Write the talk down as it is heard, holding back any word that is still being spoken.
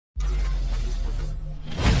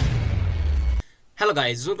Hello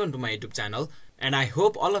guys, welcome to my YouTube channel, and I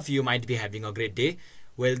hope all of you might be having a great day.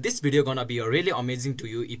 Well, this video gonna be really amazing to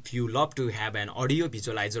you if you love to have an audio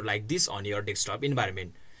visualizer like this on your desktop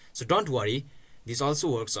environment. So don't worry, this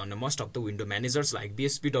also works on most of the window managers like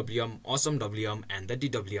BSPWM, AwesomeWM and the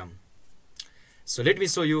DWM. So let me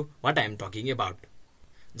show you what I am talking about.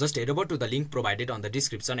 Just head over to the link provided on the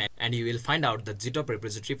description and you will find out the GitHub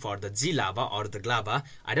repository for the Glava or the Glava.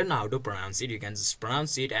 I don't know how to pronounce it. You can just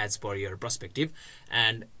pronounce it as per your perspective.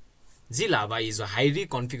 And Glava is a highly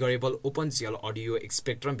configurable OpenGL audio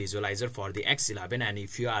spectrum visualizer for the X11, and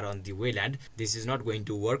if you are on the Wayland, this is not going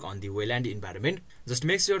to work on the Wayland environment. Just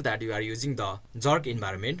make sure that you are using the 𝗟𝗏𝗡𝗦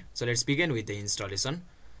environment. So let's begin with the installation.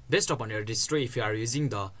 Based upon your distro, if you are using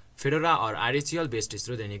the Fedora or RHEL based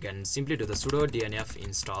distro, then you can simply do the sudo dnf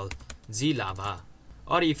install Glava.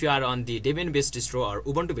 Or if you are on the Debian based distro or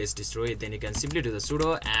Ubuntu based distro, then you can simply do the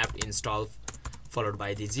sudo apt install followed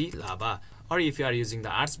by the Glava. Or if you are using the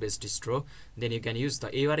Arch based distro, then you can use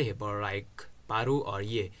the AUR helper like paru or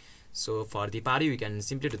ye. So for the paru, you can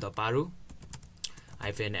simply do the paru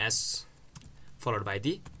 -s followed by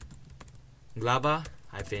the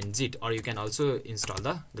glava-zit, or you can also install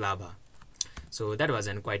the Glava. So that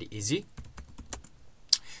wasn't quite easy.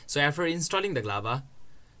 So after installing the Glava,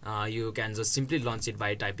 you can just simply launch it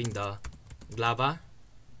by typing the glava-help.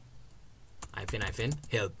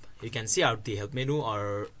 You can see out the help menu,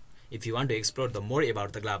 or if you want to explore the more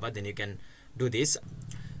about the Glava, then you can do this.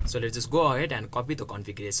 So let's just go ahead and copy the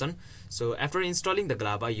configuration. So after installing the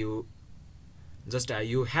Glava, you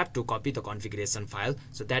have to copy the configuration file.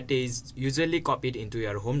 So that is usually copied into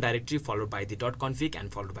your home directory followed by the .config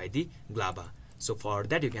and followed by the Glava. So for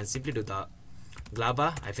that, you can simply do the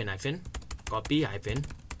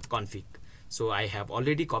glava-copy-config. So I have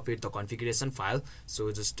already copied the configuration file.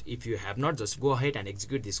 So just if you have not, just go ahead and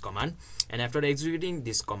execute this command. And after executing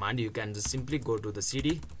this command, you can just simply go to the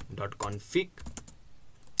cd.config.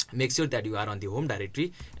 Make sure that you are on the home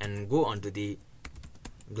directory and go onto the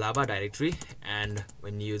Glava directory, and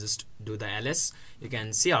when you just do the ls, you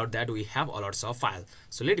can see out that we have a lots of file.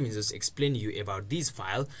 So let me just explain you about this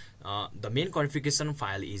file. The main configuration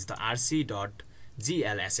file is the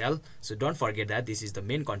rc.glsl. so don't forget that this is the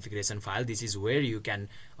main configuration file. This is where you can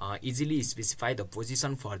easily specify the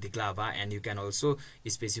position for the Glava, and you can also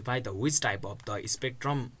specify the which type of the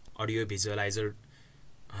spectrum audio visualizer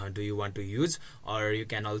do you want to use, or you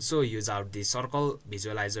can also use out the circle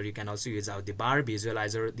visualizer, you can also use out the bar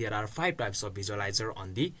visualizer. There are 5 types of visualizer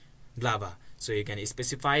on the Glava, so you can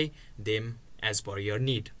specify them as per your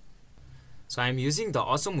need. So I am using the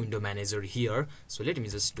awesome window manager here. So let me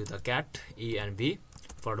just do the cat env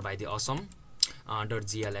followed by the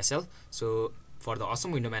awesome.glsl. So for the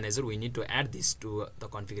awesome window manager, we need to add this to the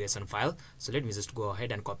configuration file. So let me just go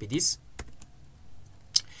ahead and copy this,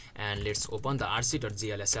 and let's open the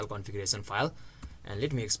rc.glsl configuration file, and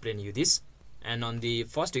let me explain you this. And on the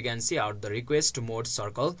first, you can see out the request mode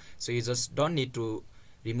circle. So you just don't need to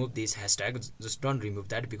remove this hashtag, just don't remove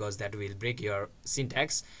that because that will break your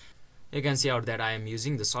syntax. You can see out that I am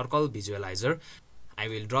using the circle visualizer. I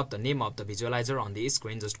will drop the name of the visualizer on the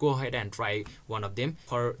screen. Just go ahead and try one of them.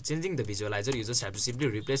 For changing the visualizer, you just have to simply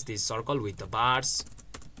replace this circle with the bars,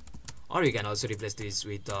 or you can also replace this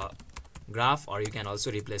with the graph, or you can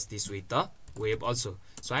also replace this with the wave also.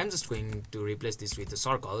 So I'm just going to replace this with the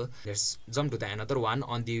circle. Let's jump to the another one.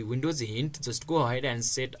 On the Windows hint, just go ahead and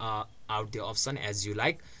set out the option as you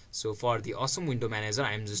like. So for the awesome window manager,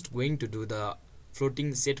 I'm just going to do the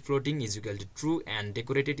set floating is equal to true, and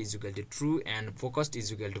decorated is equal to true, and focused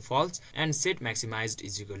is equal to false, and set maximized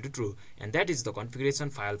is equal to true. And that is the configuration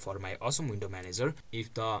file for my awesome window manager.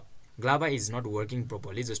 If the Glava is not working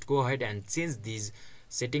properly, just go ahead and change these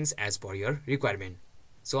settings as per your requirement.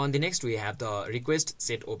 So on the next, we have the request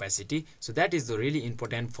set opacity. So that is the really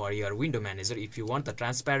important for your window manager. If you want the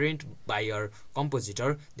transparent by your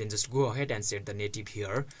compositor, then just go ahead and set the native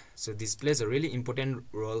here. So this plays a really important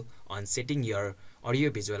role on setting your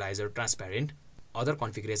audio visualizer transparent. Other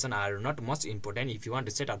configuration are not much important. If you want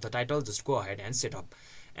to set up the title, just go ahead and set up.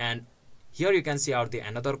 And here you can see out the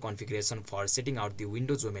another configuration for setting out the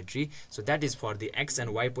window geometry. So that is for the X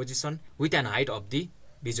and Y position, width and height of the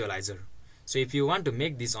visualizer. So if you want to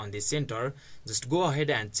make this on the center, just go ahead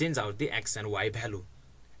and change out the X and Y value.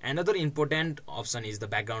 Another important option is the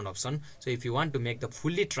background option. So if you want to make the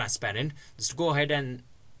fully transparent, just go ahead and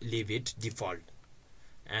leave it default.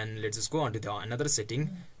 And let's just go on to the another setting.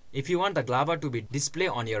 If you want the Glava to be display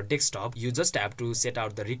on your desktop, you just have to set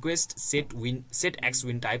out the request set x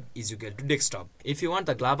win type is equal to desktop. If you want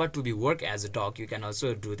the Glava to be work as a dock, you can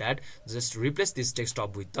also do that. Just replace this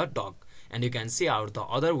desktop with the dock. And you can see out the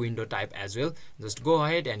other window type as well. Just go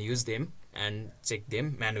ahead and use them. and check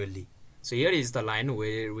them manually. So here is the line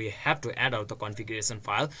where we have to add out the configuration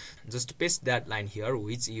file. Just paste that line here,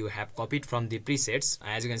 which you have copied from the presets.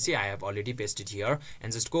 As you can see, I have already pasted here,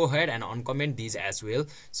 and just go ahead and uncomment these as well.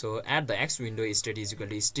 So add the X window state is equal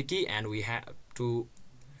to sticky, and we have to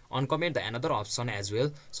uncomment the another option as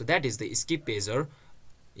well. So that is the skip pager.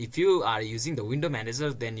 If you are using the window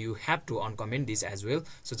manager, then you have to uncomment this as well.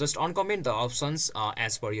 So just uncomment the options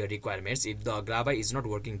as per your requirements if the Glava is not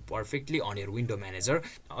working perfectly on your window manager.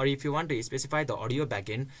 Or if you want to specify the audio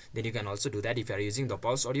backend, then you can also do that. If you are using the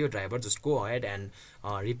pulse audio driver, just go ahead and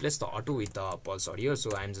replace the auto with the pulse audio.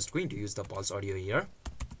 So I'm just going to use the pulse audio here.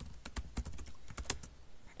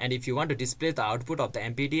 And if you want to display the output of the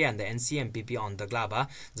MPD and the NCMPP on the Glava,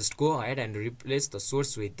 just go ahead and replace the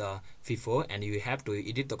source with the FIFO, and you have to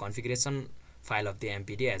edit the configuration file of the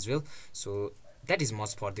MPD as well. So that is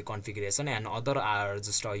much for the configuration, and other are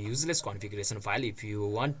just a useless configuration file. If you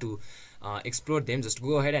want to explore them, just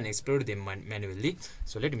go ahead and explore them manually.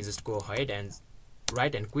 So let me just go ahead and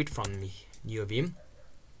write and quit from NeoBeam,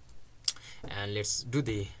 and let's do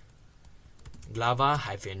the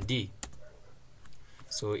Glava-D.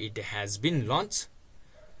 So it has been launched.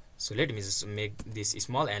 So let me just make this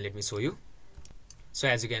small and let me show you. So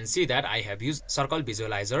as you can see that I have used circle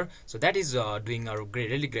visualizer. So that is doing a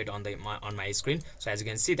really great on my screen. So as you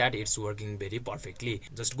can see that it's working very perfectly.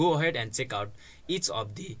 Just go ahead and check out each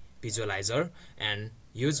of the visualizer and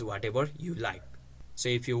use whatever you like. So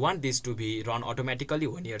if you want this to be run automatically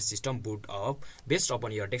when your system boot up based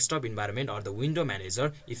upon your desktop environment or the window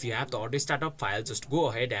manager, if you have the auto startup file, just go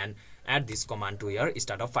ahead and add this command to your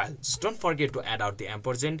startup file. Just don't forget to add out the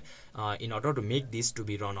ampersand in order to make this to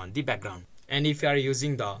be run on the background. And if you are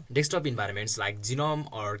using the desktop environments like GNOME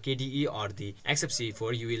or KDE or the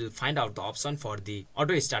XFCE4, you will find out the option for the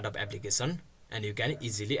auto startup application, and you can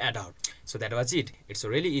easily add out. So that was it. It's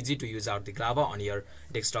really easy to use out the Glava on your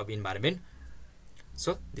desktop environment.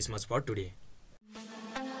 So this much for today.